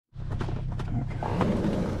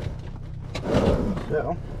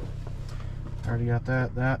So, already got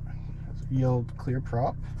that yield clear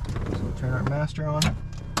prop. So we'll turn our master on.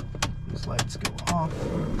 These lights go off,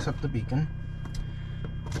 except the beacon.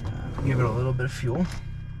 Give it a little bit of fuel.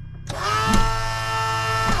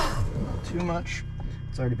 Not too much.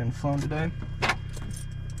 It's already been flown today.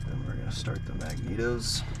 Then we're gonna start the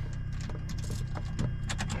magnetos.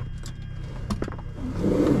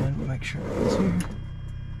 And make sure it's here.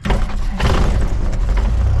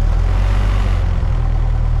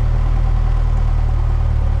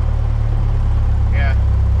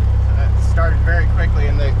 Started very quickly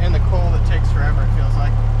in the cold. It takes forever, it feels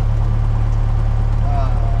like.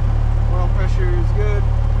 Oil pressure is good.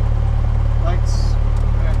 Lights,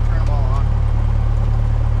 I had to turn them all on.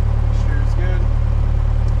 Pressure is good.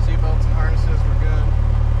 Seatbelts and harnesses were good.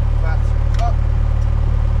 Flaps are up.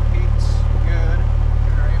 Heat's good.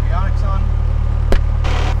 Turn our avionics on.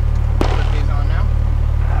 Put these on now.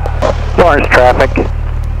 Lawrence traffic.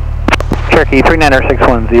 Cherokee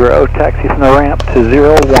 390-610, taxi from the ramp to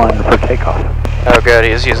 01 for takeoff. Oh good,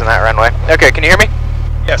 he's using that runway. Okay, can you hear me?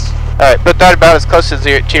 Yes. Alright, put that about as close to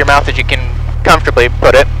your mouth as you can comfortably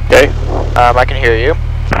put it. Okay. I can hear you.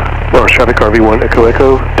 Lawrence traffic, RV1 Echo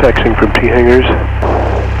Echo, taxiing from T hangars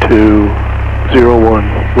to 01,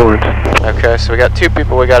 Lawrence. Okay, so we got two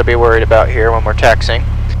people we got to be worried about here when we're taxiing.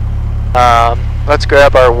 Let's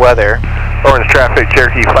grab our weather. Lawrence traffic,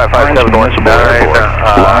 Cherokee 557 Northbound,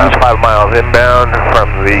 5 miles inbound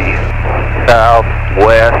from the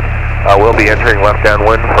southwest. We'll be entering left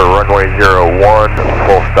downwind for runway 01,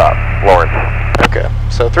 full stop, Lawrence. Okay,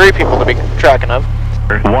 so 3 people to be tracking of.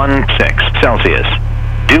 16 Celsius.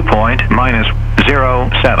 Dew point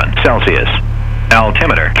 -07 Celsius.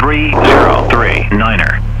 Altimeter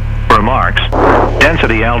 3039er. Remarks.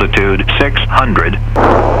 Density altitude 600.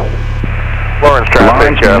 Lawrence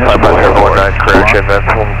traffic, 55719, correction, then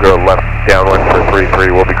we'll go left downwind for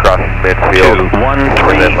 33, we'll be crossing midfield.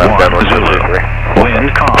 2131 Zulu.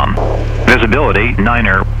 Wind calm. Visibility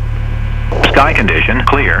 9er. Sky condition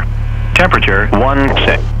clear. Temperature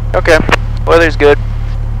 16. Okay, weather's good.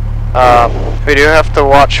 We do have to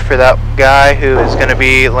watch for that guy who is going to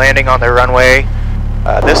be landing on the runway.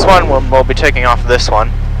 This one, we'll be taking off this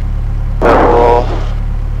one. But we'll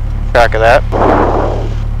track of that.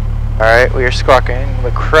 Alright, we are squawking the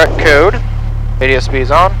correct code. ADSB is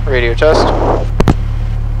on, radio test.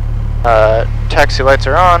 Taxi lights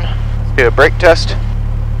are on. Let's do a brake test.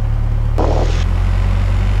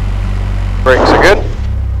 Brakes are good.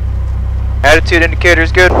 Attitude indicator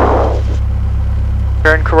is good.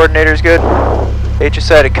 Turn coordinator is good.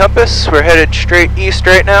 HSI compass, we're headed straight east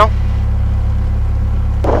right now.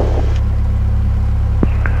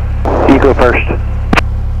 You go first.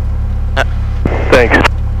 Thanks.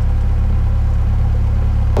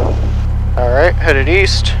 Alright, headed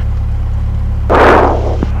east.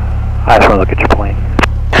 I just want to look at your plane.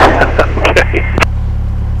 Okay.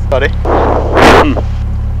 Buddy.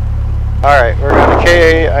 Alright, we're going to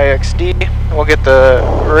KIXD. We'll get the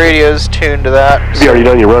radios tuned to that. Have you already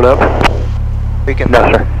done your run up? We can. No,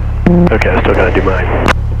 sir. Okay, I still gotta do mine.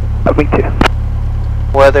 Me too.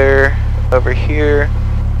 Weather over here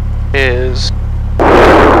is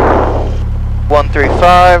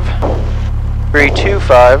 135,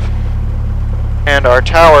 325. And our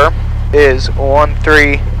tower is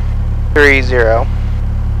 1330.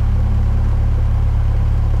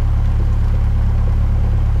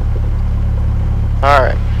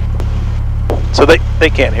 Alright. So they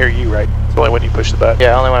can't hear you, right? It's only when you push the button.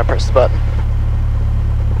 Yeah, only when I press the button.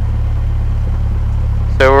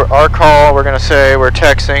 So our call, we're going to say we're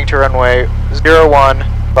taxiing to runway 01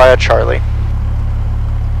 via Charlie.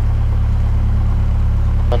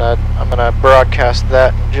 I'm gonna broadcast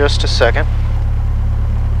that in just a second.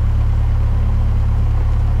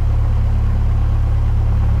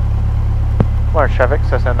 Lawrence traffic,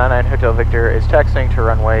 Cessna 99 Hotel Victor is taxiing to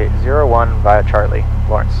runway 01 via Charlie.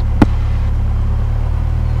 Lawrence.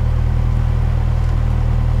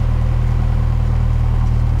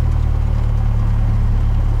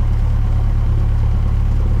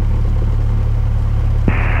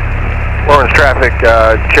 Lawrence traffic,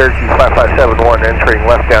 Cherokee 5571 entering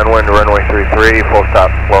left downwind to runway 33, full stop,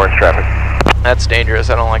 Lawrence traffic. That's dangerous,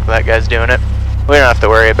 I don't like that guy's doing it. We don't have to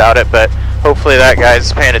worry about it, but hopefully that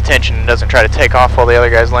guy's paying attention and doesn't try to take off while the other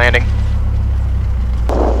guy's landing.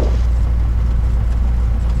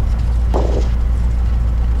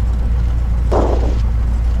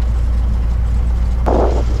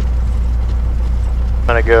 I'm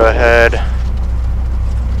gonna go ahead.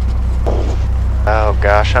 Oh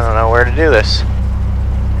gosh, I don't know where to do this.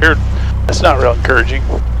 Here, That's not real encouraging.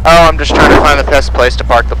 Oh, I'm just trying to find the best place to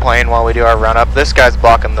park the plane while we do our run up. This guy's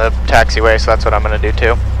blocking the taxiway, so that's what I'm going to do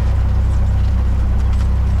too.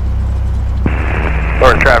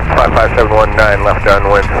 North traffic 55719, left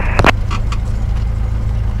downwind.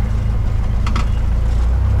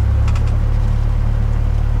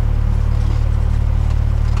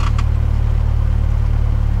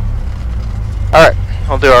 Alright,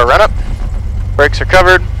 we'll do our run up. Brakes are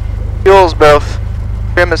covered. Fuel's both.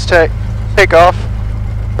 Trim is take off.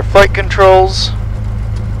 For flight controls.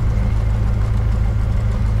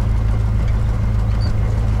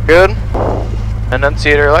 Good.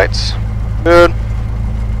 Annunciator lights. Good.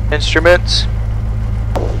 Instruments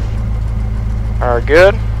are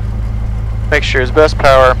good. Make sure his best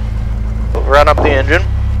power. We'll run up the engine.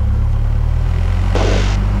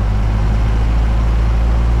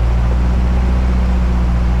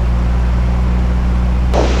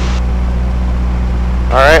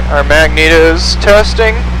 Alright, our magnetos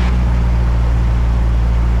testing.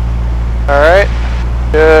 Alright,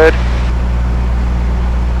 good.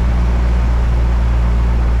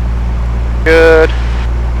 Good.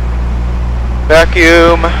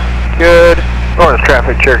 Vacuum, good. North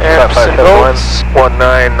traffic, Cherokee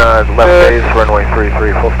 55719, left base, runway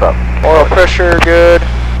 33, full stop. Oil pressure, good.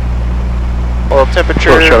 Oil temperature,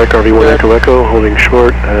 North traffic, RV1 good. Echo Echo, holding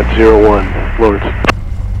short at 01, Lawrence.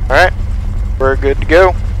 Alright, we're good to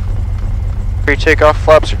go. Pre-takeoff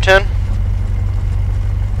flaps are 10.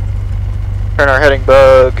 Turn our heading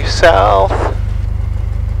bug south.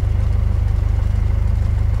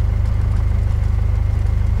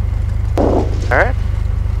 Alright.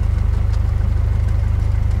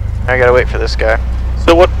 I gotta wait for this guy.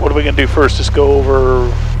 So what are we going to do first? Just go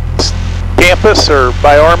over campus or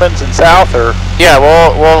by Armin's and south, or? Yeah,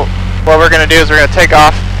 well, what we're gonna do is we're gonna take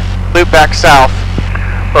off, loop back south.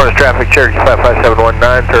 North traffic, Cherokee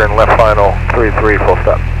 55719, turn left final, 33, full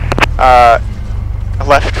stop.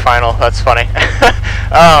 Left final, that's funny.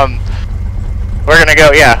 We're gonna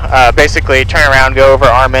go, basically turn around, go over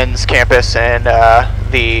Armin's campus and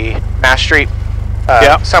the Mass Street,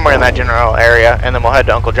 somewhere in that general area, and then we'll head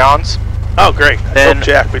to Uncle John's. Oh, great. Then I told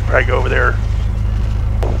Jack we'd probably go over there.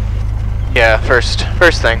 Yeah, first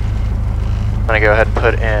thing. I'm gonna go ahead and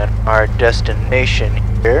put in our destination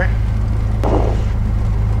here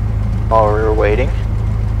while we're waiting.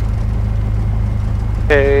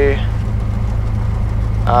 KIXD.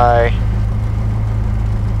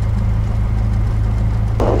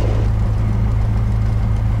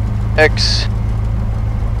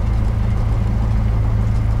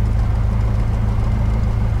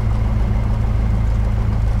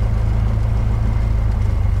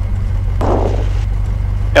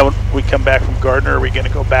 Now, when we come back from Gardner, are we going to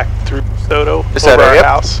go back through Soto Just over that our area.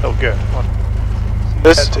 house? Oh, good.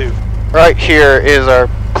 This That too. right here is our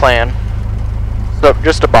plan. So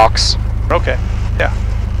just a box. Okay. Yeah.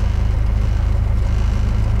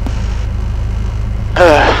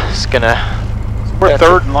 It's gonna. We're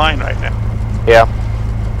third in line right now. Yeah.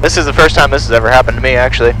 This is the first time this has ever happened to me.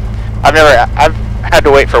 Actually, I've had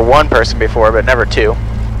to wait for one person before, but never two.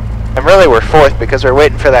 And really, we're fourth because we're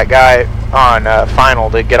waiting for that guy on final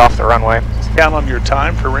to get off the runway. Count on your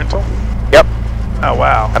time for rental? Yep. Oh,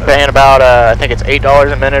 wow. I'm paying about I think it's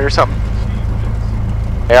 $8 a minute or something.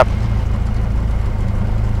 Yep.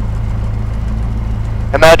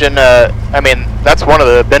 Imagine, I mean, that's one of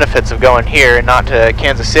the benefits of going here and not to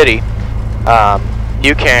Kansas City.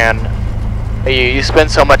 You spend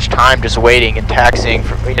so much time just waiting and taxiing,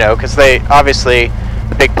 for, because they obviously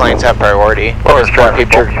the big planes have priority. Lawrence traffic,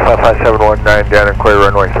 Cherokee 55719, down and clear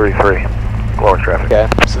runway 33. Lawrence traffic. Okay,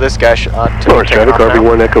 so this guy should Lawrence traffic,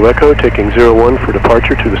 RV1 Echo Echo, taking 01 for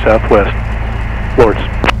departure to the southwest. Lawrence.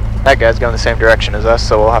 That guy's going the same direction as us,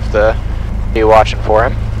 so we'll have to be watching for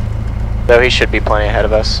him. Though he should be plenty ahead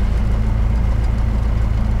of us.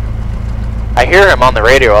 I hear him on the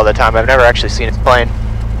radio all the time. I've never actually seen his plane.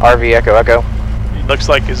 RV Echo Echo. It looks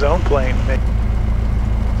like his own plane. Maybe.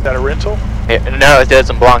 Is that a rental? No, it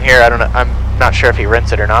doesn't belong here. I don't know. I'm not sure if he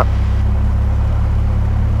rents it or not.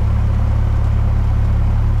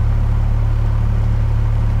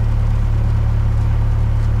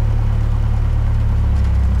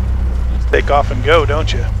 Just take off and go,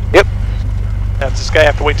 don't you? Yep. Now, does this guy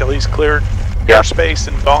have to wait till he's cleared airspace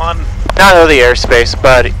and gone? Not know the airspace,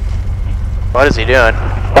 but what is he doing?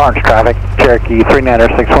 Launch traffic, Cherokee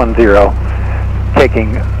 39610,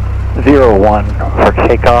 taking 01 for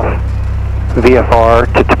takeoff, VFR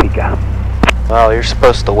to Topeka. Well, you're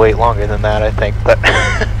supposed to wait longer than that, I think, but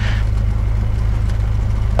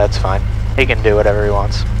that's fine. He can do whatever he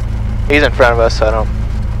wants. He's in front of us, so I don't.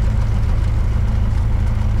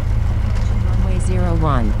 Runway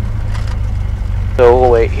 01. So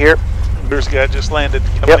we'll wait here. There's a guy just landed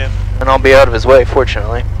coming in. And I'll be out of his way,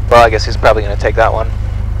 fortunately. Well, I guess he's probably going to take that one.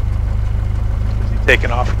 Is he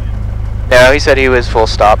taking off? No, he said he was full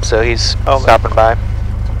stop, so he's stopping by.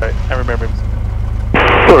 Right, I remember him.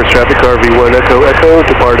 Lawrence traffic, RV1 Echo Echo,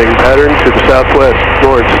 departing pattern to the southwest,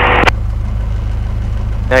 Lawrence.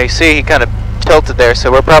 Now you see he kind of tilted there, so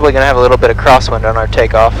we're probably going to have a little bit of crosswind on our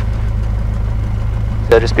takeoff.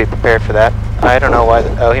 So just be prepared for that. I don't know why,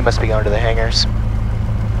 oh, he must be going to the hangars.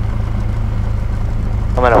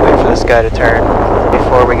 I'm going to wait for this guy to turn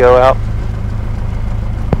before we go out.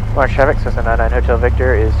 Launch traffic, Cessna 99 Hotel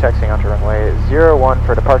Victor is taxiing onto runway 01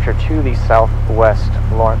 for departure to the southwest,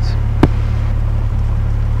 Lawrence.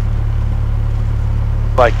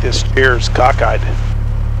 Like this chair's cockeyed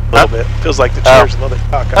a little bit. Feels like the chair's a little bit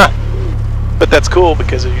cockeyed. But that's cool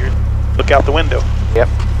because of your look out the window. Yep.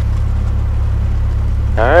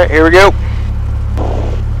 Alright, here we go.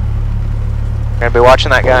 Gonna be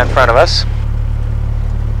watching that guy in front of us.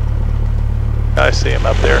 I see him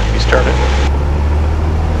up there. He's turning.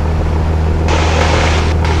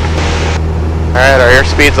 Alright, our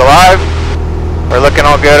airspeed's alive. We're looking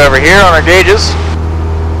all good over here on our gauges.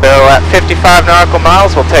 So at 55 nautical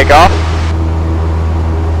miles, we'll take off.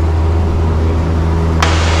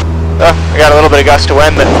 We got a little bit of gust of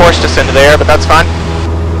wind that forced us into the air, but that's fine.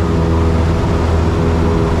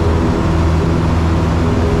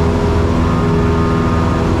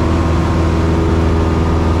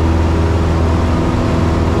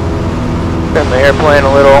 Trim the airplane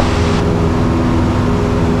a little.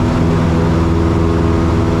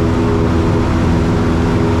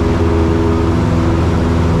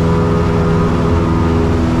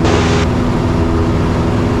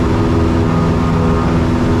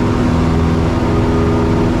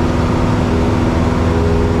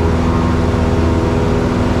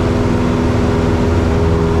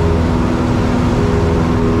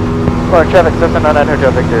 Traffic Cessna 99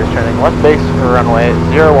 Hotel Victor is turning left base for runway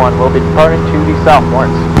 01. We'll be departing to the south,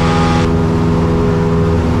 Lawrence.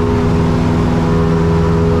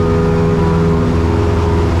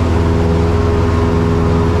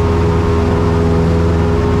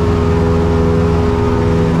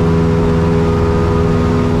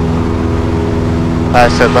 I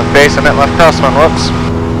said left base, I meant left crosswind, whoops.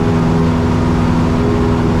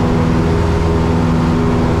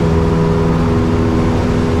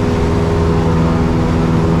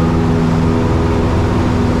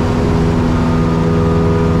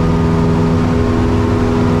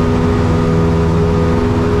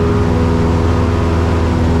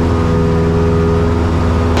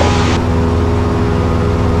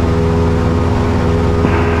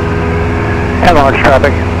 Launch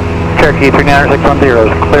traffic, Cherokee 39610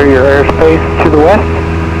 is clear your airspace to the west.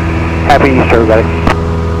 Happy Easter, everybody.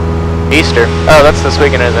 Easter? Oh, that's this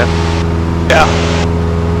weekend, isn't it? Yeah.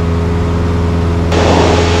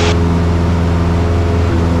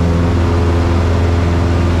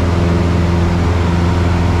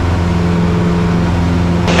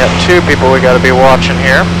 We got two people we got to be watching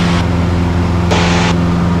here.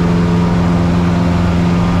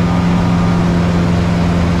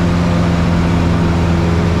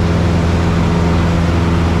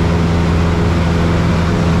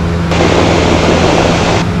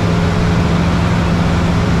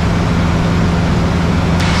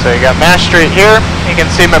 So you got Mass Street here. You can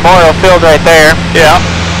see Memorial Field right there. Yeah.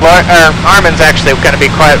 Armin's actually going to be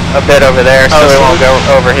quite a bit over there, so we won't go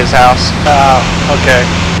over his house. Okay.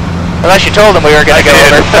 Unless you told him we were going to go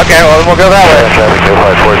over. Okay, well then we'll go that way. Traffic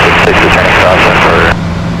 25466 returning crosswind for.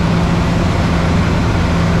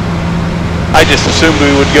 I just assumed we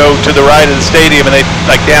would go to the right of the stadium and they'd,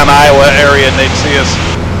 like down Iowa area, and they'd see us.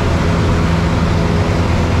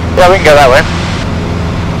 Yeah, we can go that way.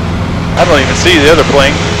 I don't even see the other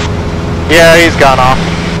plane. Yeah, he's gone off.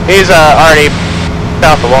 He's already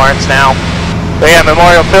south of Lawrence now. But yeah,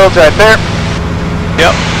 Memorial Field's right there.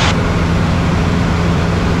 Yep.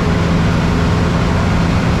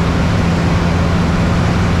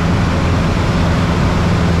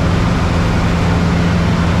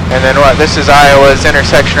 And then what? This is Iowa's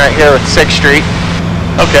intersection right here with 6th Street.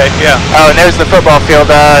 Okay, yeah. Oh, and there's the football field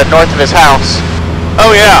north of his house.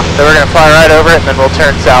 Oh, yeah. So we're going to fly right over it, and then we'll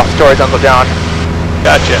turn south towards Uncle John.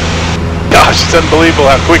 Gotcha. Gosh, it's unbelievable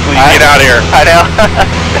how quickly you get out here. I know.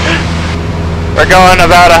 We're going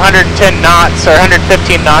about 110 knots, or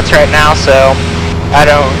 115 knots right now, so I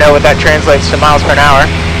don't know what that translates to miles per hour.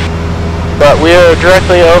 But we're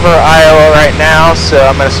directly over Iowa right now, so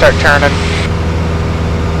I'm going to start turning.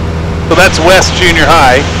 So that's West Junior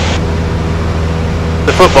High.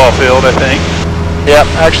 The football field, I think. Yep,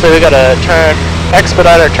 actually we got to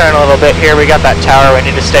expedite our turn a little bit here. We got that tower we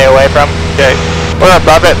need to stay away from. Okay. We're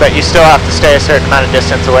above it, but you still have to stay a certain amount of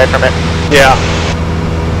distance away from it. Yeah.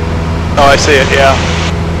 Oh, I see it, yeah.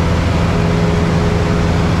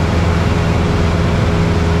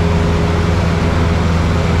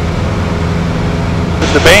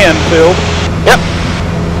 Is the band filled? Yep.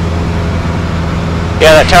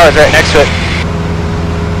 Yeah, that tower's right next to it.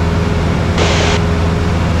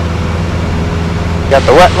 Got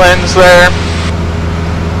the wetlands there.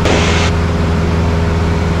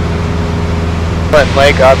 Flint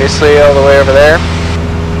Lake, obviously, all the way over there.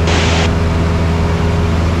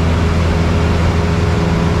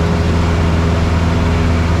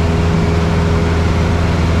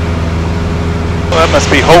 Well, that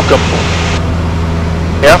must be Holcomb.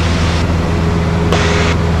 Yep.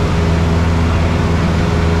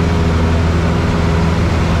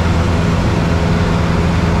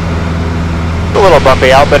 A little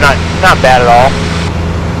bumpy out, but not bad at all.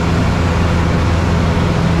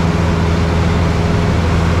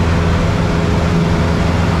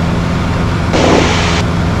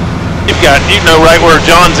 You know right where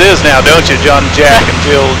John's is now, don't you, John, Jack, and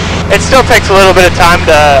Jill? It still takes a little bit of time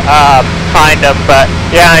to find them, but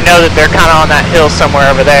yeah, I know that they're kind of on that hill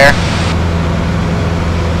somewhere over there.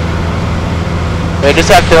 We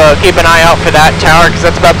just have to keep an eye out for that tower, because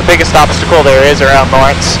that's about the biggest obstacle there is around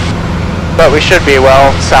Lawrence. But we should be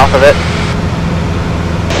well south of it.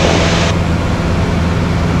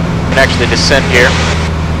 We can actually descend here.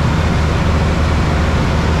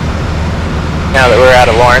 Now that we're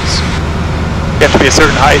out of Lawrence. You have to be a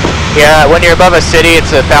certain height. Yeah, when you're above a city, it's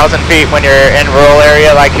 1,000 feet. When you're in a rural area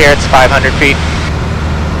like here, it's 500 feet.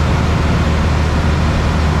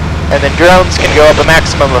 And then drones can go up a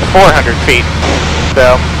maximum of 400 feet.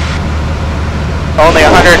 So, only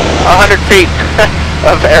 100 feet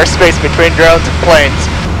of airspace between drones and planes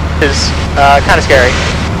is kind of scary.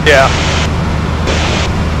 Yeah.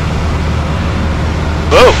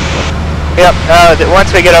 Whoa. Yep, once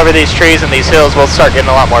we get over these trees and these hills, we'll start getting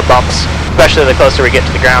a lot more bumps, especially the closer we get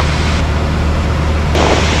to the ground.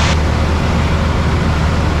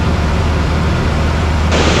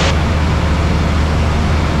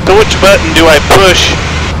 So which button do I push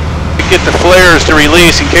to get the flares to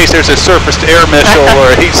release in case there's a surface-to-air missile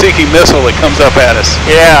or a heat-seeking missile that comes up at us?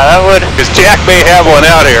 Yeah, that would... Because Jack may have one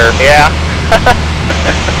out here. Yeah.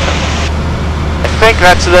 I think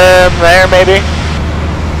that's them there, maybe?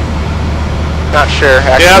 Not sure,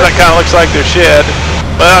 actually. Yeah, that kind of looks like their shed.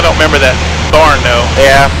 Well, I don't remember that barn, though.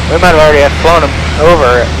 Yeah, we might have already had flown them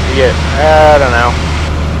over. Yeah, I don't know.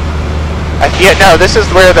 Yeah, no, this is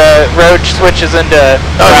where the road switches into...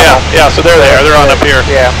 Oh, yeah, so they're there. They're on up here.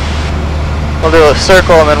 Yeah. We'll do a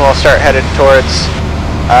circle, and then we'll start headed towards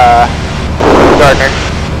Gardner.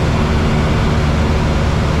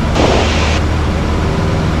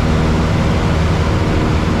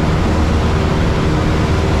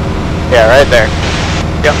 Yeah, right there.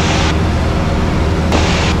 Yep.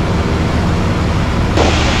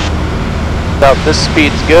 So this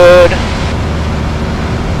speed's good.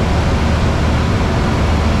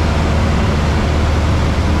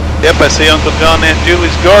 Yep, I see Uncle John and Aunt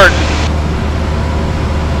Julie's garden.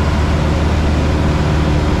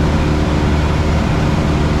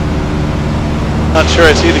 Not sure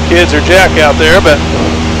I see the kids or Jack out there, but...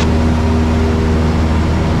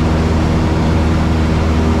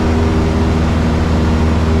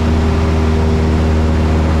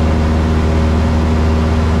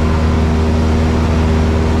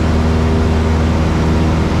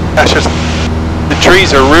 Gosh, the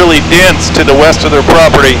trees are really dense to the west of their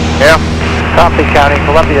property. Yeah. Coffee County,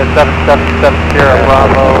 Columbia 7770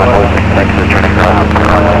 Bravo.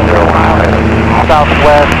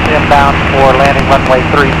 Southwest inbound for landing runway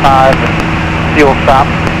 35 and fuel stop.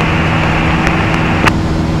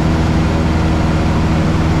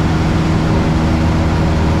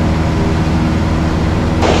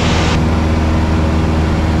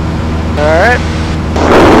 Alright.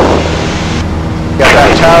 Got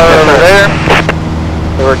that tower over there.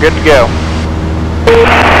 So we're good to go.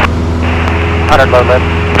 100 low lift.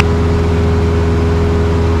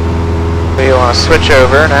 We want to switch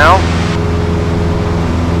over now.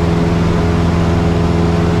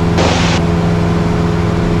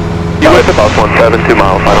 You with about 17, 2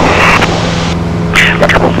 miles final.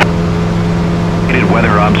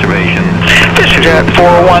 Weather observation. Jet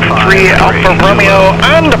 413 Alpha Romeo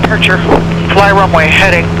on departure. Fly runway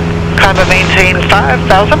heading. Climb and maintain 5,000.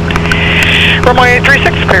 Runway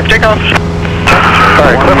 36, clear for takeoff.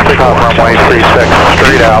 Alright, clip takeoff runway 36,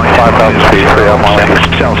 straight out, 5,000 feet, 3 out mile.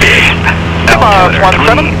 Celsius.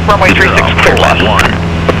 17, runway 36, clear left.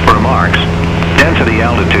 1. Remarks. Density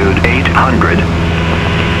altitude 800.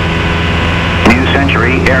 New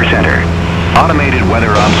Century Air Center. Automated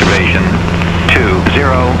weather observation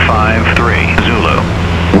 2053 Zulu.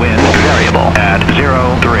 Wind variable at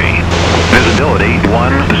 03. Visibility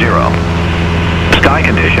 10. Sky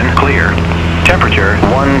condition clear. Temperature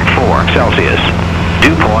 14 Celsius.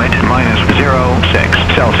 Dew point -06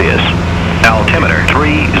 Celsius. Altimeter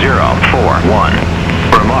 3041.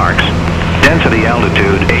 Remarks. Density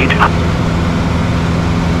altitude 8.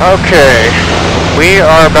 Okay, we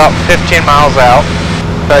are about 15 miles out.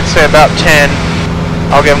 So I'd say about 10.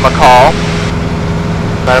 I'll give him a call.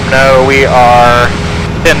 Let him know we are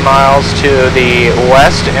 10 miles to the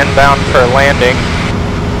west, inbound for landing,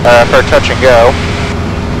 for touch and go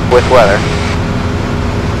with weather.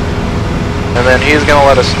 And then he's going to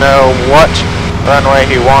let us know what runway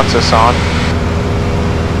he wants us on.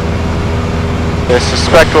 The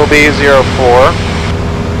suspect will be 04.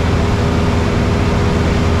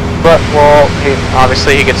 But, well,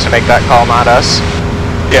 obviously he gets to make that call, not us.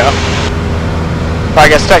 Yeah. I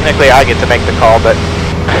guess technically I get to make the call, but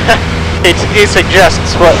he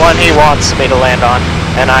suggests what one he wants me to land on,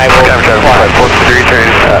 and I will comply.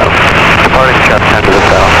 Departing shot 10 to the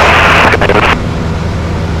south.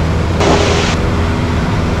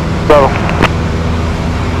 So,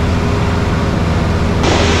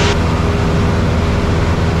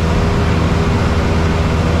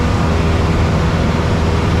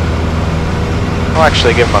 I'll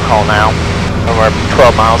actually give him a call now, when we're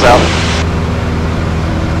 12 miles out.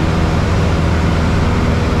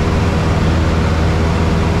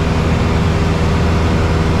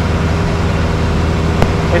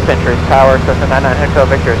 Century's Tower, Cessna 99 Echo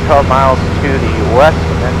Victor is 12 miles to the west,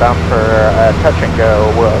 inbound for touch and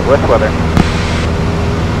go with weather.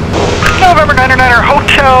 November 99er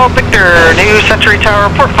Hotel Victor, New Century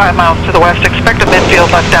Tower, port 5 miles to the west. Expect a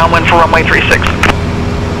midfield left downwind for runway 36.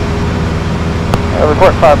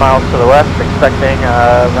 Report 5 miles to the west, expecting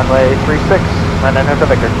runway 36, 99 Hotel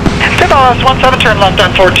Victor. Pitboss 17, turn left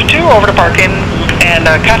on 422, over to parking and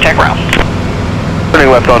contact ground.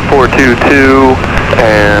 Turning left on 422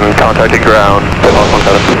 and contacting ground. Pitboss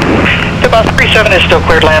 17. Pitboss 37 is still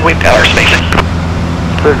cleared land. We've got our spacing.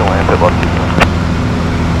 Cleared to land, Pitboss 37.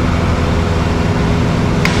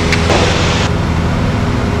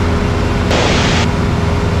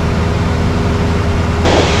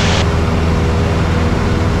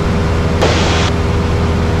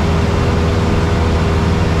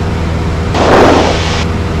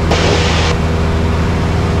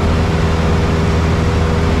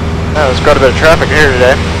 There's quite a bit of traffic here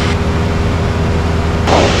today.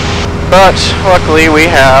 But luckily we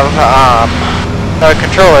have a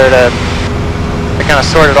controller to kind of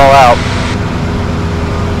sort it all out.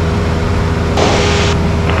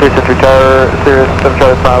 3 Century Tower, Sirius 7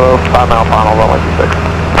 Charlie Bravo, 5 mile final, runway 36.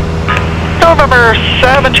 November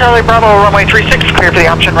 7 Charlie Bravo, runway 36, clear for the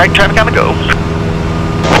option, right traffic on the go.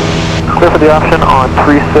 Clear for the option on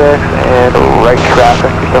 36 and right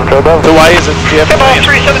traffic for 7 Charlie Bravo. So why is it Pitboss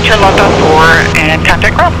 37, turn left on 4 and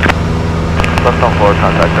contact ground. Left on 4,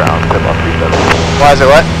 contact ground, Pitboss 37. Why is it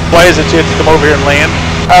what? Why is it you have to come over here and land?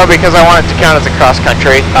 Oh, because I want it to count as a cross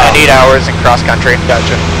country. I need hours in cross country.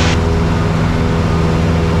 Gotcha.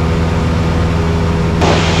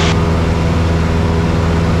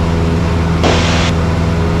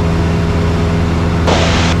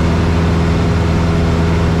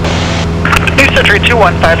 Century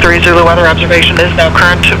 2153 Zulu weather observation is now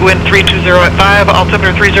current. Wind 320 at 5,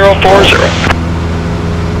 altimeter 3040.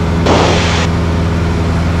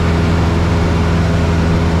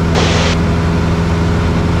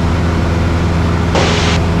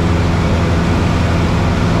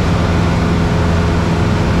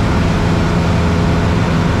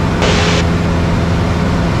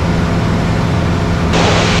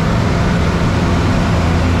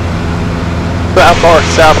 How far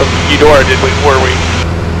south of Eudora were we?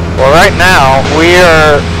 Well, right now we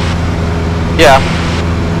are, yeah,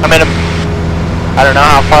 I mean, I don't know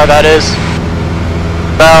how far that is.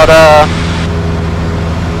 About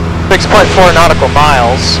 6.4 nautical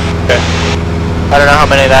miles. Okay. I don't know how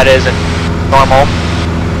many that is in normal.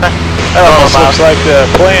 That almost looks like the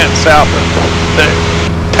plan south of the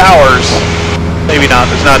towers. Maybe not.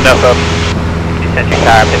 There's not enough of them. Century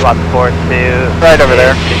Tower, Pitboss 42. Right over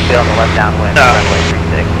there. Still on the left downwind, runway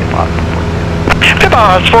 36, Pitboss 42.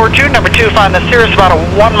 Pitboss 42, number 2, find the Cirrus about a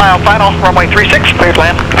 1 mile final, runway 36, cleared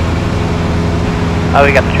land. Oh,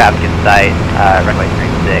 we got the traffic in sight, runway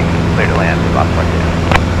 36, clear to land, Pitboss 42.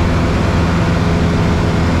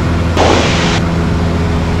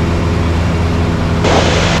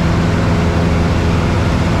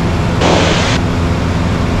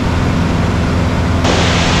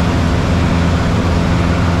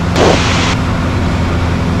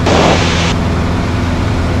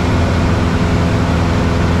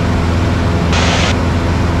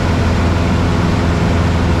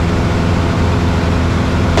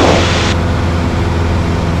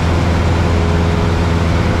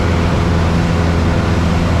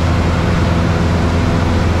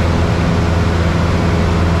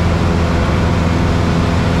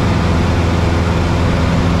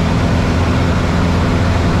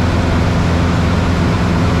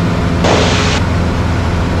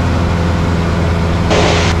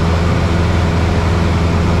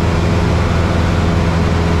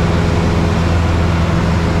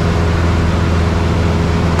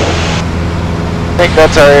 think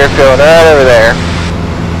that's our airfield right over there.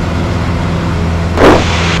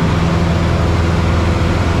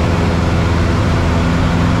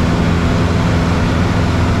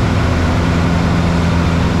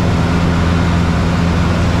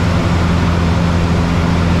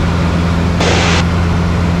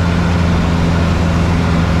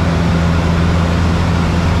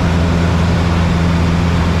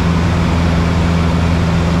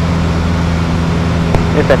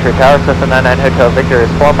 Century Tower, Cessna 99 Hotel Victor is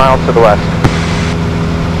 4 miles to the west.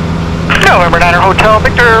 November 9er Hotel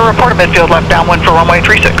Victor, report midfield left downwind for runway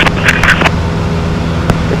 36.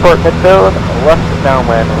 Report midfield, left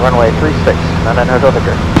downwind, runway 36, 99 Hotel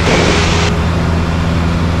Victor.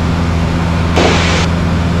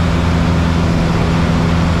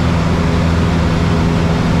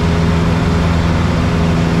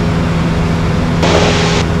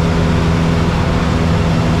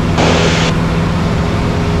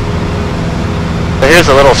 Here's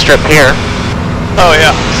a little strip here. Oh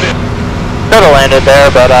yeah, see it. Could have landed there,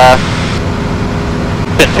 but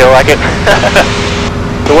didn't feel like it.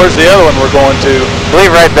 So where's the other one we're going to? I believe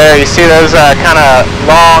right there. You see those kind of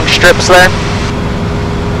long strips there?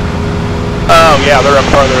 Oh yeah, they're up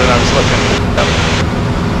farther than I was looking. Yep.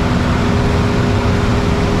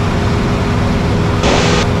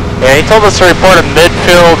 Yeah, he told us to report a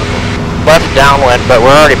midfield left downwind, but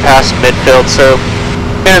we're already past midfield, so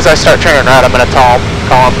as soon as I start turning right, I'm going to call him.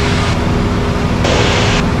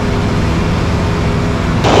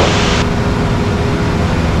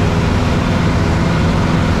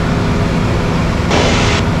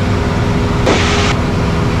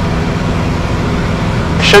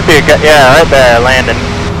 Should be a guy, yeah, right there, landing.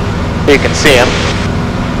 You can see him.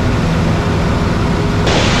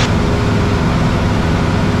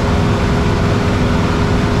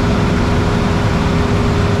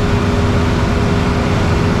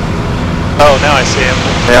 Oh, now I see him.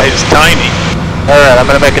 Yep. He's tiny. Alright, I'm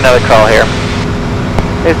going to make another call here.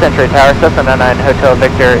 New Century Tower, Cessna 99 Hotel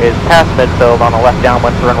Victor is past midfield on the left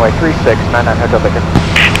downwind for runway 36, 99 Hotel Victor.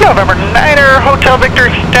 November 9er Hotel Victor,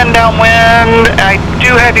 extend downwind. I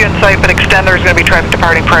do have you in sight, but extend, there's going to be traffic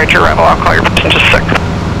departing prior to your arrival. I'll call you in just a sec.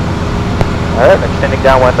 Alright, extending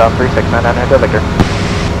downwind on 36, 99 Hotel Victor.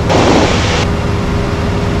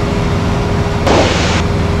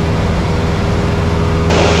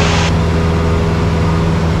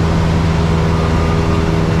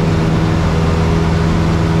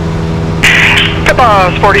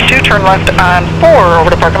 Boss 42, turn left on 4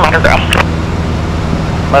 over to Park and Monitor ground.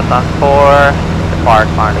 Left on 4, depart,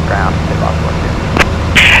 monitor ground, take off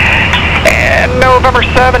 42. And November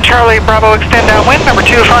 7, Charlie Bravo, extend downwind. Number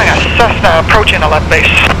 2, flying a Cessna, approaching a left base.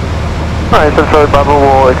 Alright, so Charlie Bravo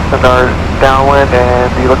will extend our downwind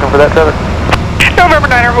and be looking for that traffic.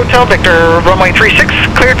 November 9er Hotel Victor, runway 36,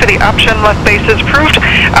 cleared to the option, left base is approved.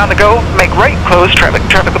 On the go, make right, close traffic.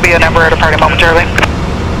 Traffic will be a number at departing momentarily.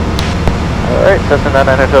 Alright, Cessna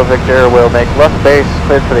 99 Hotel Victor will make left base,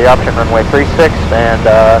 cleared for the option runway 36, and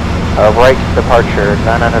a right departure,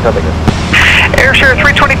 99 Hotel Victor. Airshare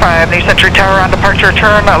 325, New Century Tower on departure,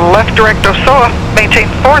 turn left direct Osoa,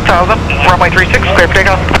 maintain 4,000, runway 36, clear for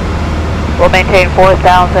takeoff. We'll maintain 4,000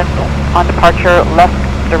 on departure, left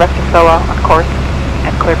direct Osoa on course,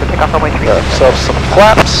 and clear for takeoff runway 36. So some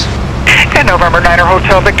flaps. And November 9er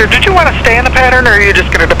Hotel Victor, did you want to stay in the pattern, or are you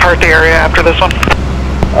just going to depart the area after this one?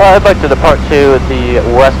 I'd like to depart to the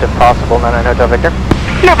west if possible, 99 Hotel Victor.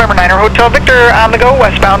 November 9er Hotel Victor, on the go,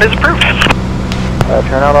 westbound is approved.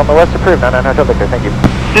 Turn out on the west approved, 99 Hotel Victor, thank you.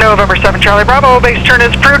 November 7 Charlie Bravo, base turn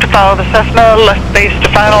is approved to follow the Cessna, left base to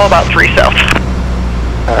final, about 3 south.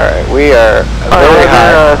 Alright, we are very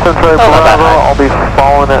high. Central Bravo, I'll be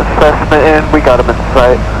following that Cessna in, we got him in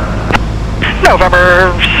sight.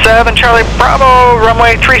 November 7 Charlie Bravo,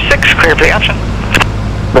 runway 36, clear for the option.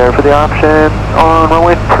 There for the option on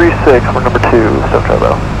runway 36 for number 2, Soto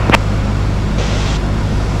Bravo.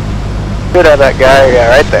 Good have that guy, yeah,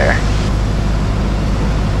 right there.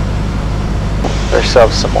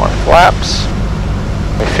 Ourselves some more flaps.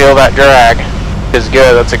 We feel that drag is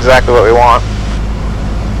good. That's exactly what we want.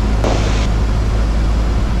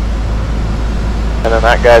 And then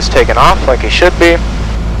that guy's taking off like he should be.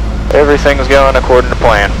 Everything's going according to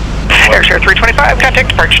plan. Airshare 325, contact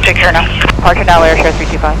departure. Take care now. Departure now, Airshare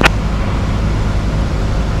 325.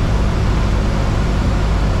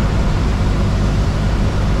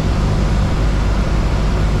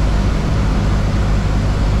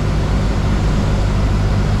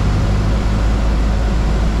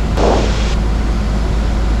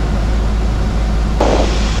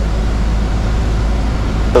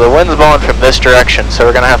 So the wind's blowing from this direction, so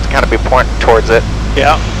we're going to have to kind of be pointing towards it.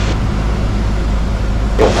 Yeah.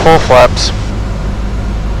 Get full flaps.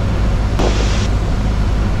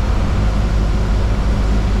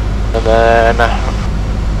 And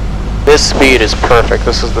then this speed is perfect.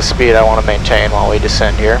 This is the speed I want to maintain while we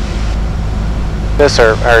descend here. This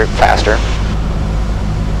or faster.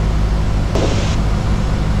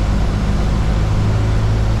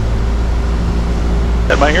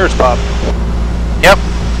 And my ears pop. Yep.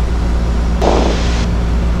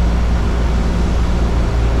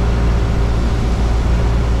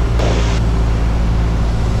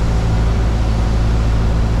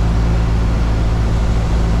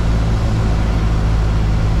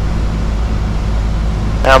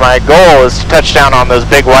 Now my goal is to touch down on those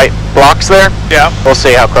big white blocks there. Yeah. We'll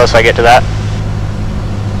see how close I get to that.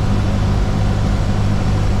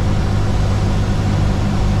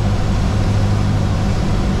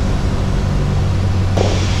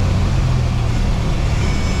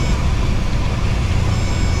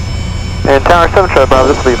 And Tower 7 Charlie Bravo,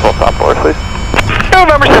 this will be full stop for us, please.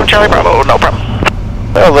 November 7 Charlie Bravo, no problem.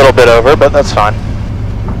 They're a little bit over, but that's fine.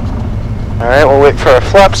 Alright, we'll wait for our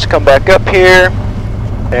flaps to come back up here,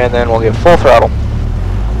 and then we'll give full throttle.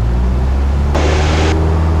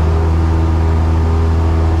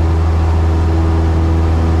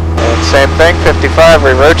 And same thing, 55,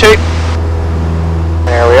 we rotate.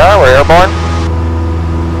 There we are, we're airborne.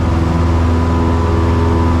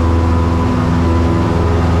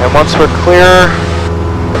 And once we're clear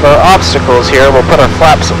of our obstacles here, we'll put our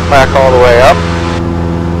flaps back all the way up.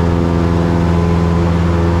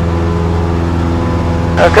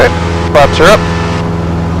 Okay, flaps are up.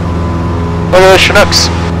 Look at those Chinooks.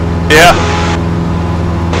 Yeah.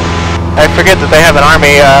 I forget that they have an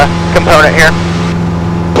Army component here.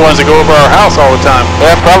 The ones that go over our house all the time.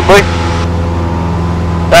 Yeah, probably.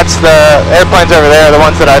 That's the airplanes over there, the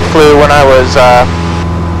ones that I flew when I was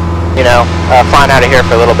flying out of here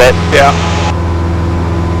for a little bit. Yeah.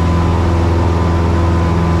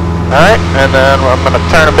 Alright, and then I'm going to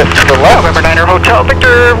turn a bit to the left. November 9er Hotel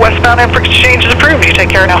Victor, westbound and for exchange is approved. You take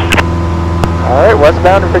care now. Alright,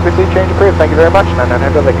 westbound and frequency change approved. Thank you very much.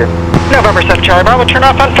 900 Victor. November 7 Charlie Bravo, turn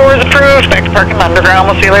off on 4 is approved. Back to parking underground.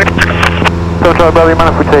 We'll see you later. So Charlie Bravo, you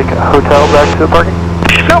mind if we take hotel back to the parking?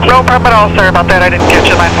 Nope, no problem at all. Sorry about that. I didn't catch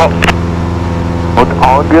it. My fault.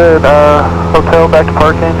 All good. Hotel back to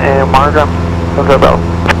parking and monitor. Hotel Bravo.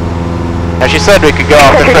 As you said, we could go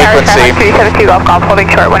off the frequency. But I'm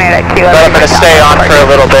going to stay on for a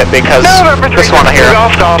little bit because November 3 just want to hear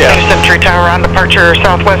Golf Golf, yeah. Century Tower on departure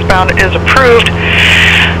southwestbound is approved.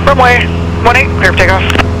 Runway 18, clear for takeoff.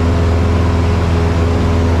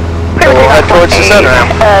 So we'll head towards the center now.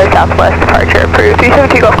 Southwest departure approved.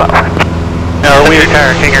 372 Golf Golf. Now, are we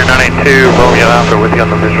retired Hangar 982, Romeo Alpha with you on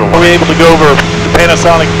the visual? Are we able to go over the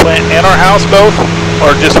Panasonic plant and our house both,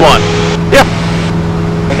 or just one? Yeah.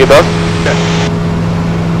 We can do both. Okay.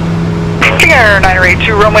 Hangar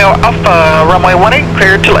 982 Romeo Alpha, runway 18,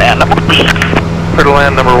 cleared to land. Clear to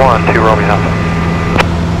land number 1, 2 Romeo Alpha.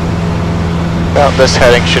 Well, this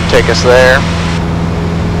heading should take us there.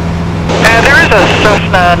 There is a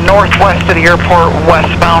Cessna northwest of the airport,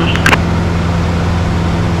 westbound.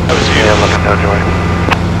 That was you. Yeah, looking no joy.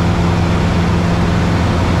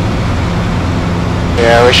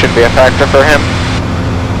 Yeah, we should be a factor for him.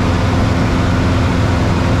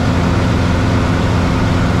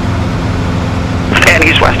 And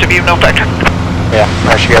he's west of you, no factor. Yeah,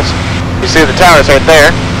 there she goes. You see the towers right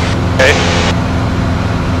there. Okay.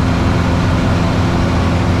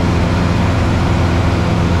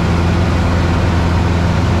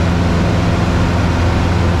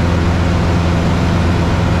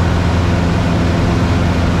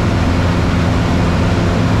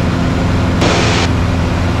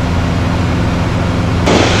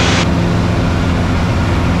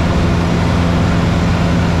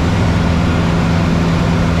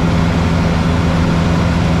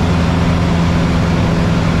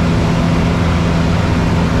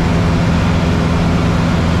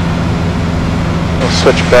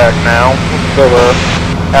 Switch back now. Go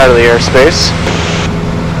out of the airspace.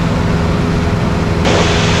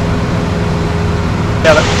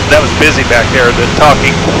 Yeah, that was busy back there, the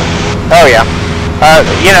talking. Oh yeah.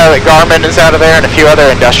 You know that Armin is out of there and a few other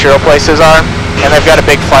industrial places are. And they've got a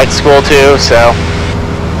big flight school too, so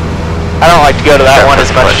I don't like to go to that one as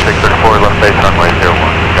much. 634 left base runway 01.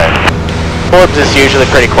 Okay. Forbes is usually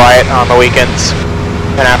pretty quiet on the weekends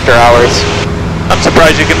and after hours. I'm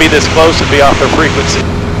surprised you can be this close and be off their frequency.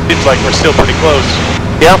 Seems like we're still pretty close.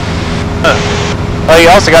 Yep. Huh. Well,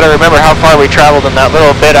 you also got to remember how far we traveled in that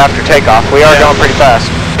little bit after takeoff. We are going pretty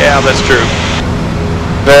fast. Yeah, that's true.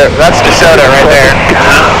 That's DeSoto right there.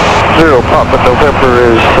 Zero Papa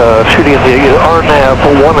November is shooting the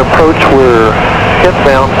RNAV 1 approach. We're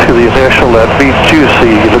inbound to the initial at Beach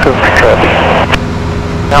Juicy, looking for traffic.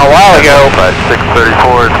 Now, a while ago,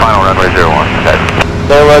 634 is final runway 01. Okay.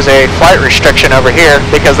 there was a flight restriction over here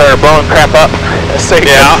because they were blowing crap up, so you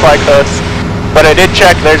couldn't fly close. But I did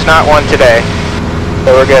check, there's not one today,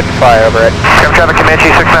 so we're good to fly over it. Chem traffic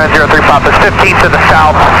Comanche 6903 Pop is 15 to the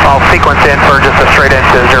south. I'll sequence in for just a straight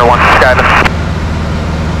into 01 Skyden.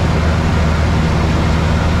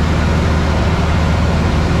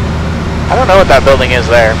 I don't know what that building is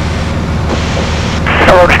there.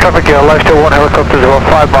 Hello, traffic, lifestyle 1 helicopter is about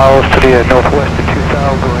 5 miles to the northwest of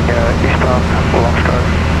 2000 going eastbound along Star.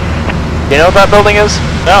 You know what that building is?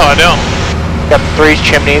 No, I don't. Got 3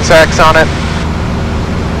 chimney sacks on it.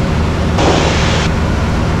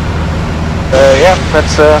 Yeah,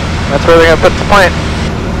 that's where they're gonna put the plant.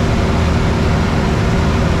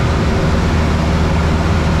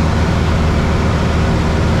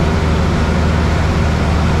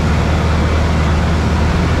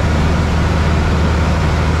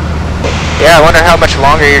 Yeah, I wonder how much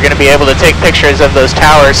longer you're gonna be able to take pictures of those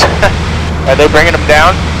towers. Are they bringing them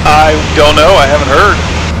down? I don't know. I haven't heard.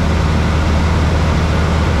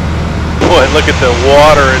 Boy, look at the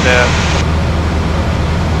water in that.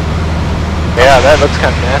 Yeah, that looks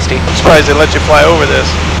kind of nasty. I'm surprised they let you fly over this.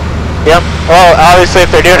 Yep. Well, obviously, if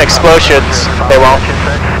they're doing explosions, they won't.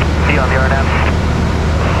 See on the RNAV.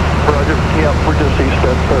 Roger, yeah, we're just east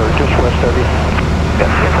of, or just west of you. Yes,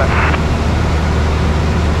 yes,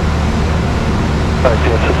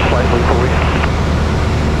 Yes, it's slightly for you.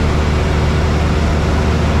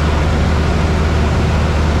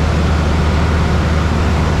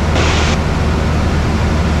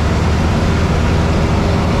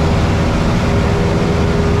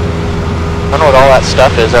 I don't know what all that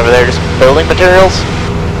stuff is over there, just building materials?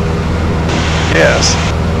 Yes.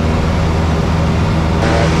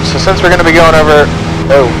 So since we're going to be going over...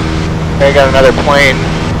 Oh, they got another plane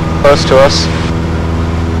close to us.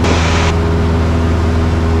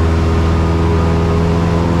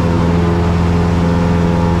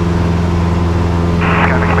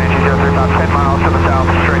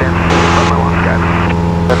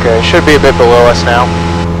 Okay, should be a bit below us now.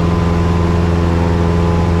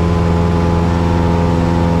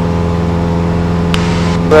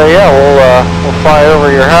 But yeah, we'll fly over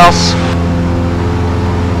your house.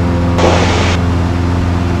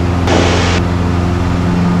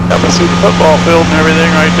 Got to see the football field and everything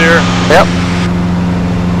right there. Yep.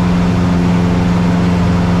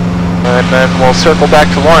 And then we'll circle back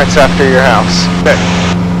to Lawrence after your house. Okay.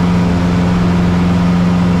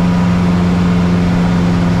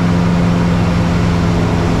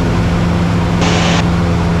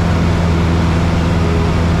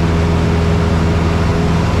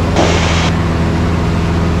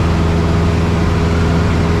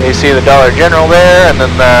 You see the Dollar General there, and then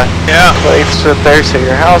the place up there, so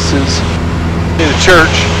your house is... See the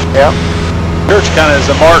church. Yep. Church kind of is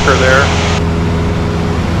a marker there.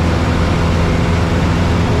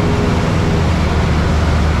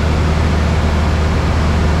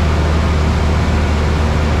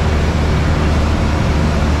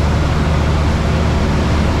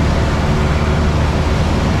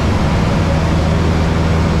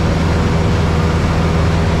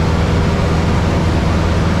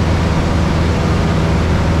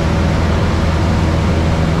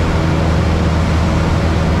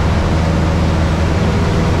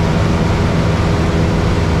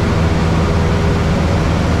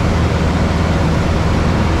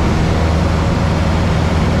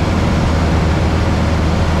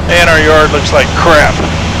 And our yard looks like crap.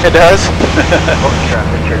 It does?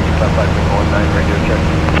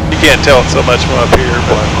 You can't tell it so much from up here,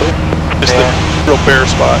 but just the real bare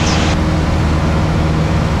spots.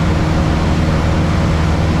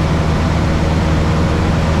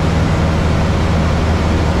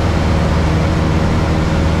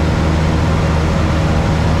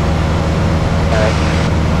 Alright.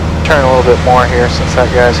 Turn a little bit more here since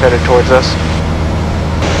that guy's headed towards us.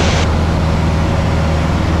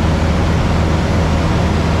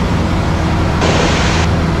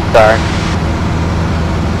 Sorry.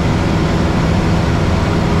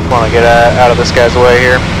 Want to get out of this guy's way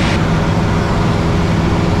here.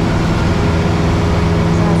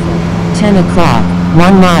 10 o'clock,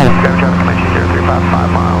 1 mile.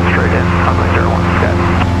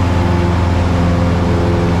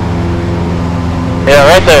 Yeah,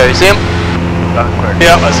 right there. You see him?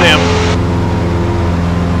 Yeah, I see him.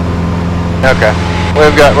 Okay.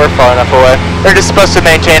 We're far enough away. They're just supposed to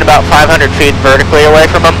maintain about 500 feet vertically away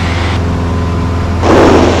from them.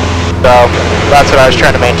 So, that's what I was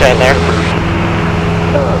trying to maintain there.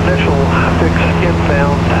 Initial fix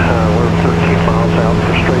inbound, we're 13 miles out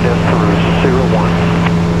for straight in for 01.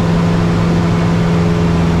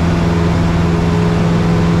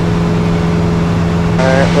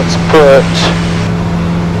 let's put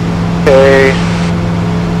K.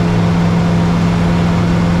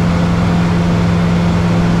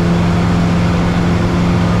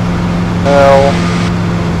 L.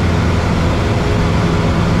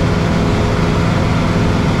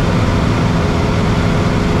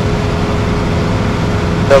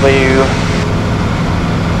 W.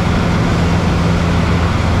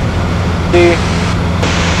 D.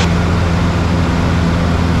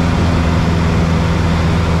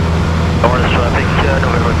 Orange traffic,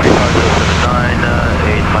 November 3 cars 079,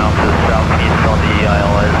 8 miles to the southeast on the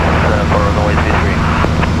ILS for runway 23.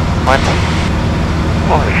 What?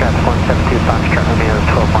 Orange traffic 172 Foxtrot, moving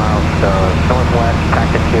 12 miles northwest,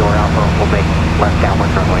 tactic 2 or Alpha, will make left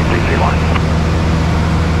downwind runway 331.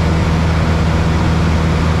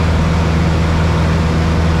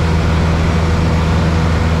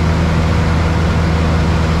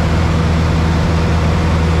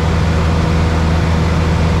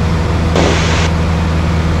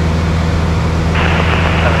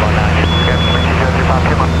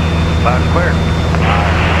 Loud and clear.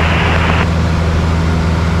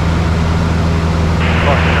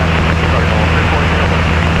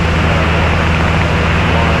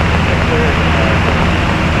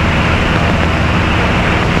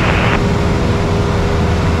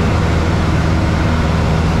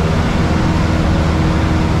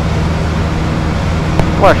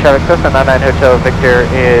 Orange traffic, Cessna 99 Hotel Victor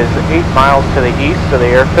is 8 miles to the east of the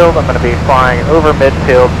airfield. I'm going to be flying over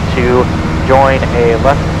midfield to join a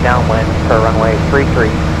left downwind for runway 33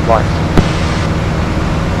 lines.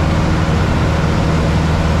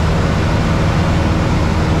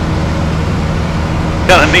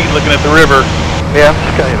 Kind of neat looking at the river. Yeah.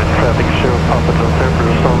 Skyhaven traffic, show Papa November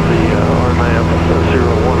is on the RNAF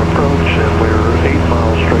 01 approach, and we're 8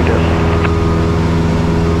 miles straight in.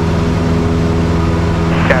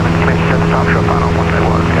 Skyhaven, please set the top show final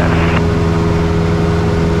 131, Skyhaven.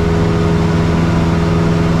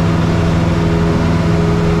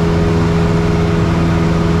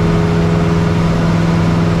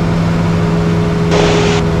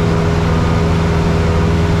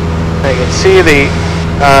 You can see the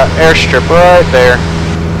airstrip right there.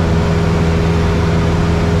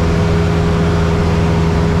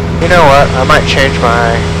 You know what? I might change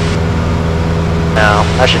my... No,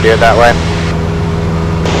 I should do it that way.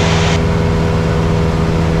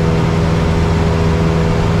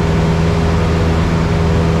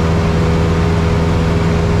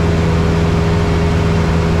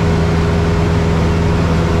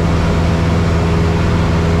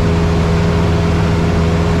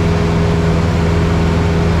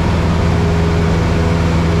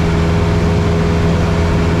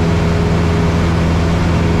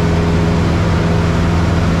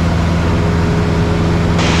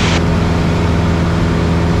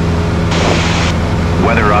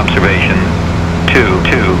 Weather observation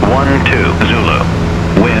 2212 Zulu.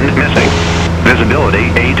 Wind missing.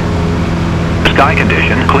 Visibility 8. Sky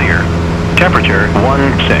condition clear. Temperature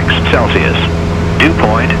 16 Celsius. Dew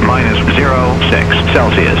point -06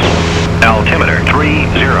 Celsius. Altimeter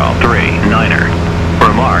 3039er.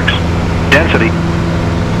 Remarks. Density.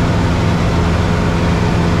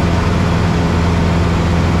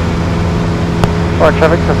 Orange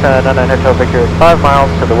traffic, Cessna 99 Hotel Victor is 5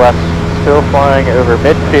 miles to the west. Still flying over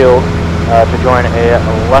midfield to join a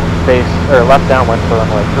left base or left downwind for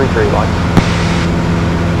runway 331.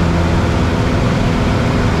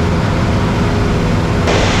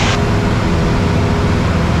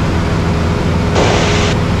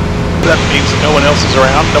 That means that no one else is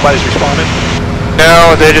around. Nobody's responding.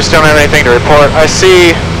 No, they just don't have anything to report. I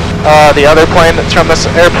see the other plane that's from this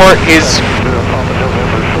airport. He's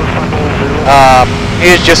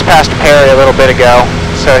just past Perry a little bit ago,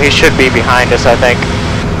 so he should be behind us, I think.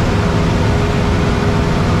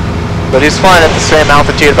 But he's flying at the same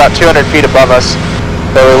altitude, about 200 feet above us,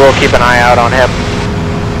 so we will keep an eye out on him.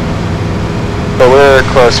 But we're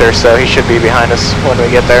closer, so he should be behind us when we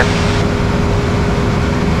get there.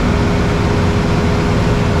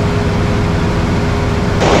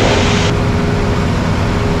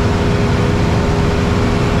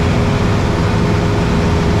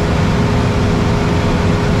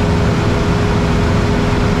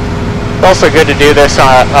 It's also good to do this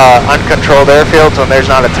on uncontrolled airfields when there's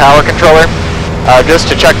not a tower controller, just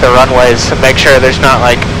to check the runways and make sure there's not,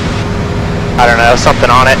 like, I don't know, something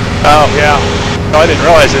on it. Oh, yeah. Oh, I didn't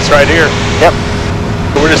realize it's right here. Yep.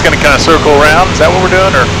 So we're just going to kind of circle around? Is that what we're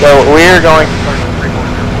doing? Or? So we're going...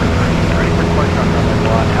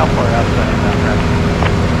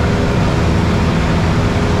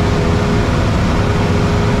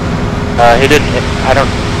 He didn't... I don't...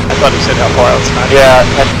 I thought he said how far outside. Yeah,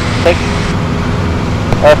 I think...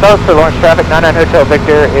 South for launch traffic, 99 Hotel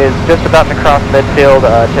Victor is just about to cross midfield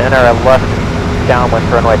to enter a left downwind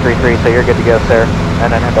for runway 33, so you're good to go, sir.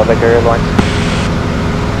 99 Hotel Victor, Lawrence.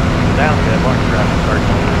 Sounds good. Launch traffic starts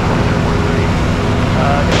on 443.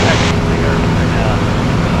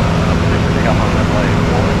 Position take off on runway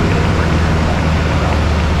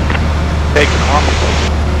 4. Taking off.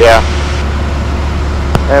 Yeah.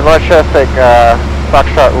 And launch traffic,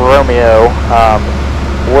 Foxtrot Romeo,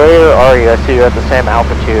 where are you? I see you at the same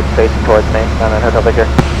altitude facing towards me. 99 Hotel Victor.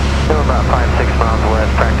 Still about 5-6 miles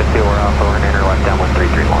west. Practice 2 or Alpha. We're going to enter left downwind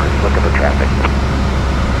 33 Lawrence. Look at the traffic.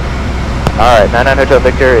 Alright, 99 Hotel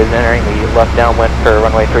Victor is entering the left downwind for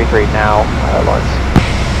runway 33 now, Lawrence.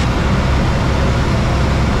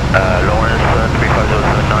 Lawrence,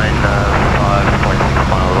 35079,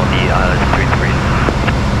 5.6 miles on the island 33.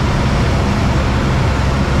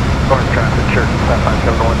 Lawrence traffic, sure,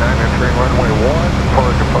 5719, entering runway 1 for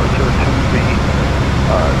departure to the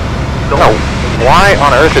No, why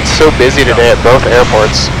on earth it's so busy today at both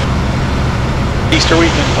airports? Easter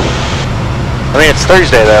weekend. I mean, it's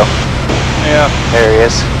Thursday though. Yeah. There he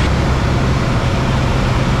is.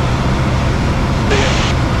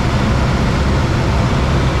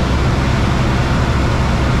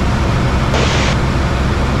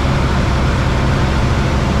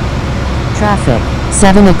 Traffic,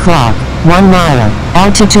 7 o'clock, 1 mile,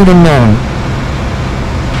 altitude unknown.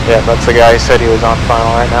 Yeah, that's the guy who said he was on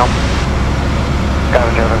final right now.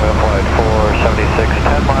 Scavenger Avenue flight 476,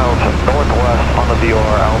 10 miles northwest on the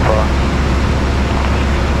VR Alpha.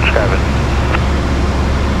 Scavenger.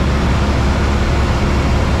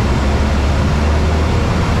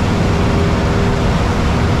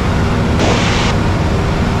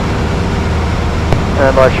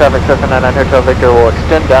 And large traffic 799 Hotel Victor will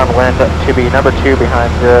extend downwind to be number 2 behind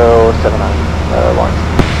 079 Lawrence.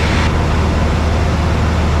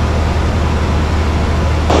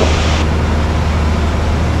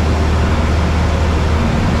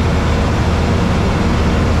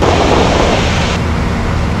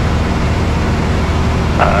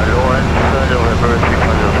 Lawrence, November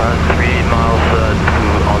 3.05, 3 miles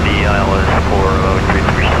on the island for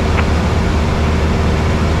 33.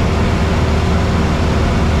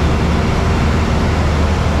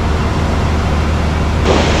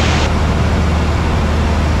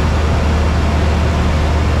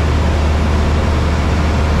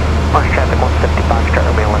 Launch traffic 155, Charlie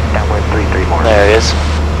Romeo, left downwind 33 more. There he is.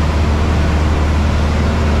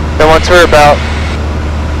 Then once we're about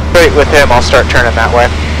straight with him, I'll start turning that way.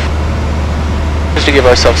 Just to give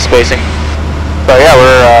ourselves spacing. So yeah,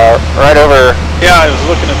 we're right over. Yeah, I was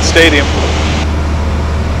looking at the stadium.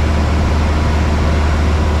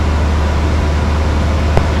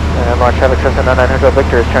 And large traffic 799 Hotel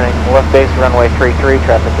Victor is turning left base runway 33,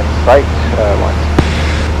 traffic in sight, Lawrence.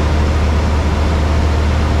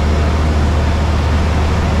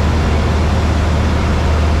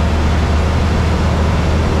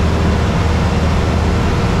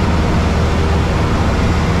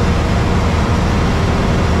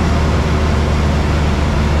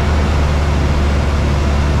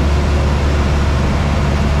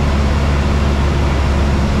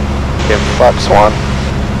 Flaps 1.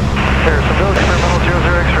 There's some village experimental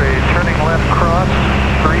 00 X-ray, turning left cross,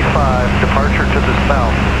 35, departure to the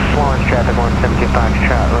south. Lawrence traffic 175,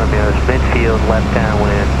 Foxtrot Romeo's midfield, left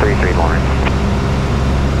downwind, 33 Lawrence.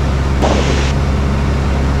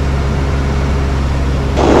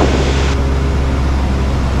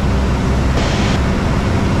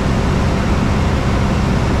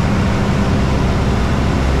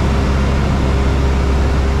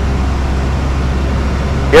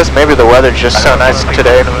 I guess maybe the weather's just so nice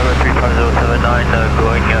today. November 35079,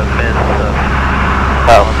 going miss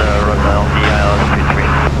Oh. on the island 33.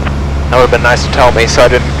 That would have been nice to tell me so I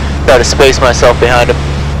didn't try to space myself behind him.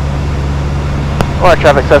 Large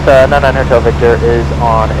traffic 799 Hotel Victor is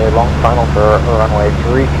on a long final for runway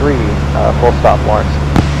 33, full stop Lawrence.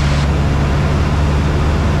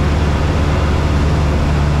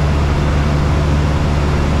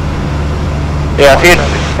 Yeah, if you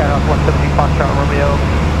Skyhouse 170 Foxtrot Romeo.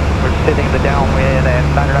 We're sitting the downwind and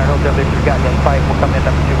 99 Hotel Victor got you in sight. We'll come in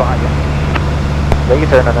number 2 behind you. Thank you,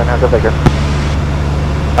 sir. 99 Hotel Victor.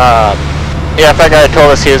 yeah, if that guy had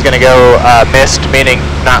told us he was going to go missed, meaning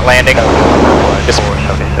not landing. Just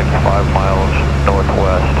 476, 5 miles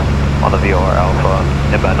northwest on the VR Alpha,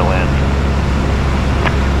 inbound to land.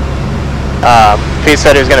 If he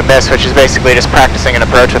said he was going to miss, which is basically just practicing an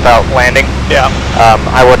approach without landing, Yeah.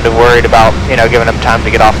 I wouldn't have worried about, giving him time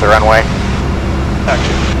to get off the runway.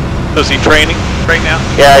 Actually. So is he training right now?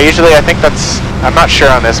 Yeah, usually I think that's, I'm not sure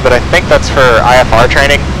on this, but I think that's for IFR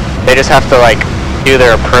training. They just have to do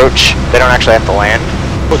their approach. They don't actually have to land.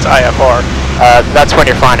 What's IFR? That's when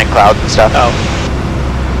you're flying in clouds and stuff. Oh.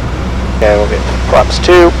 Okay, we'll get flaps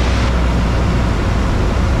 2.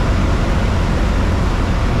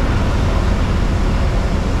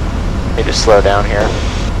 Need to slow down here.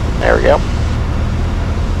 There we go.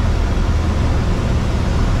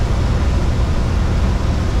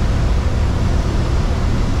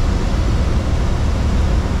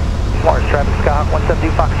 Mars traffic, Scott, 170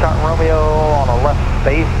 Foxtrot Romeo on a left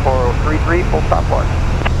base for 33, full stop bar.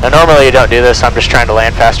 Now normally you don't do this, I'm just trying to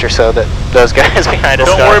land faster so that those guys behind us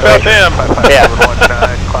Don't worry about them. Yeah.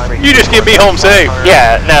 You just get me home safe.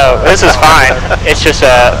 Yeah, no, this is fine. It's just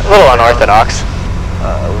a little unorthodox.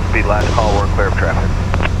 Speed last call, we're clear of traffic.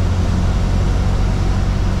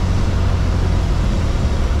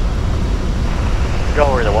 Go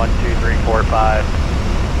over the 1, 2, 3, 4, 5.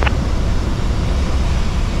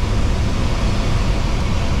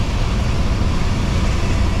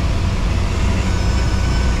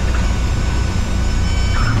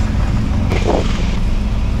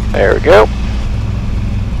 There we go.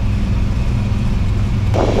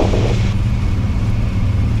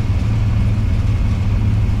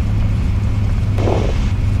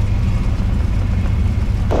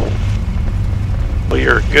 Well,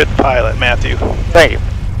 you're a good pilot, Matthew. Thank you.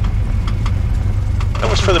 That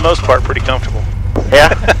was for the most part pretty comfortable.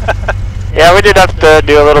 Yeah. Yeah, we did have to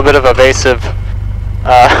do a little bit of evasive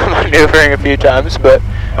maneuvering a few times, but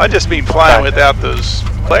I just mean flying without those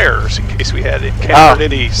flares in case we had encountered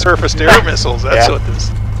any surface-to-air missiles. That's what this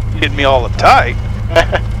hit me all uptight.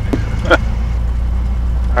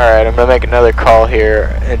 Alright, I'm going to make another call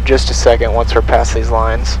here in just a second once we're past these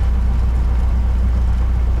lines.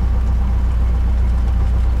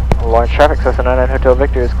 Launch traffic, Cessna 99 Hotel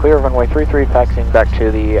Victor is clear of runway 33, taxiing back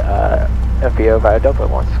to the FBO via Delta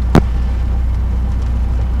once.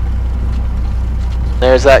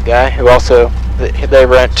 There's that guy who also, they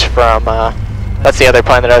rent from, that's the other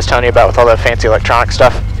plane that I was telling you about with all that fancy electronic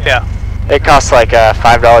stuff. Yeah. It costs like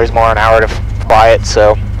 $5 more an hour to fly it,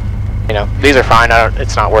 so, you know, these are fine.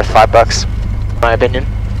 It's not worth $5, in my opinion.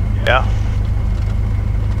 Yeah.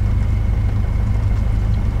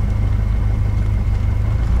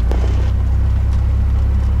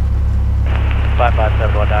 Five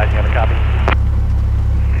 719, you have a copy?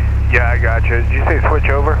 Yeah, I got you. Did you say switch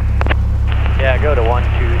over? Yeah, go to 1,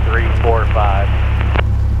 2, 3, 4, 5.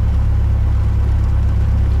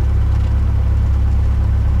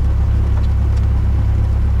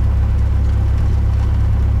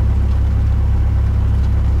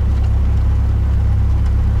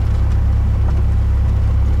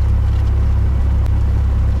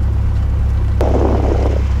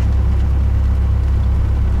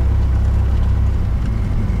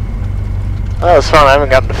 That was fun. I haven't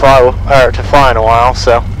gotten to fly in a while,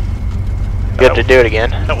 so good to do it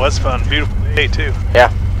again. That was fun. Beautiful day too.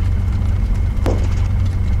 Yeah.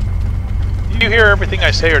 Do you hear everything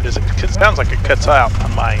I say, or does it? It sounds like it cuts out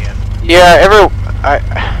on my end. Yeah.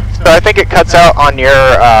 So I think it cuts out on your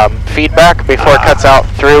feedback before it cuts out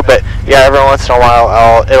through. But yeah, every once in a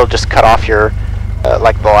while, it'll just cut off your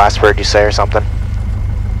like the last word you say or something.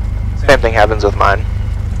 Same thing happens with mine.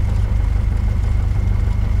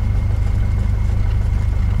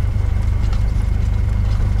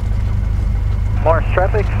 Mars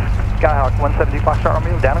traffic, Skyhawk 170 Foxtrot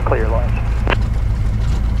Romeo, down and clear lines.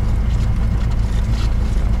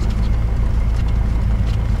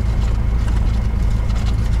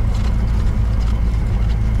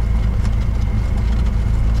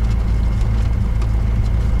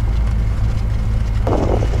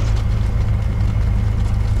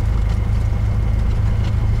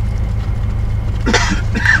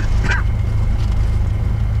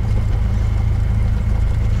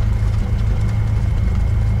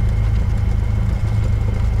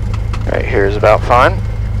 Right here is about fine.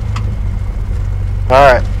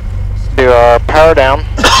 Alright, let's do our power down.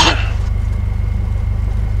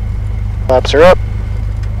 Flaps are up,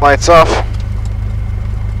 lights off.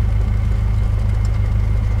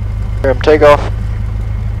 Trim takeoff.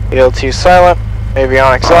 ELT silent,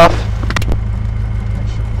 avionics off.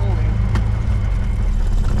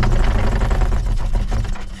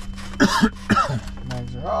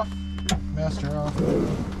 Mags are off, master off,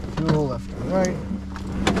 fuel left and right.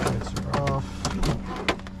 Lights are off.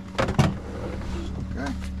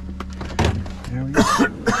 Okay. There we go.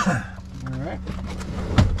 Alright.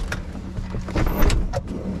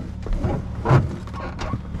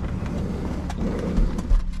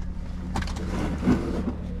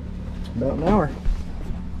 About an hour.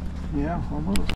 Yeah, almost.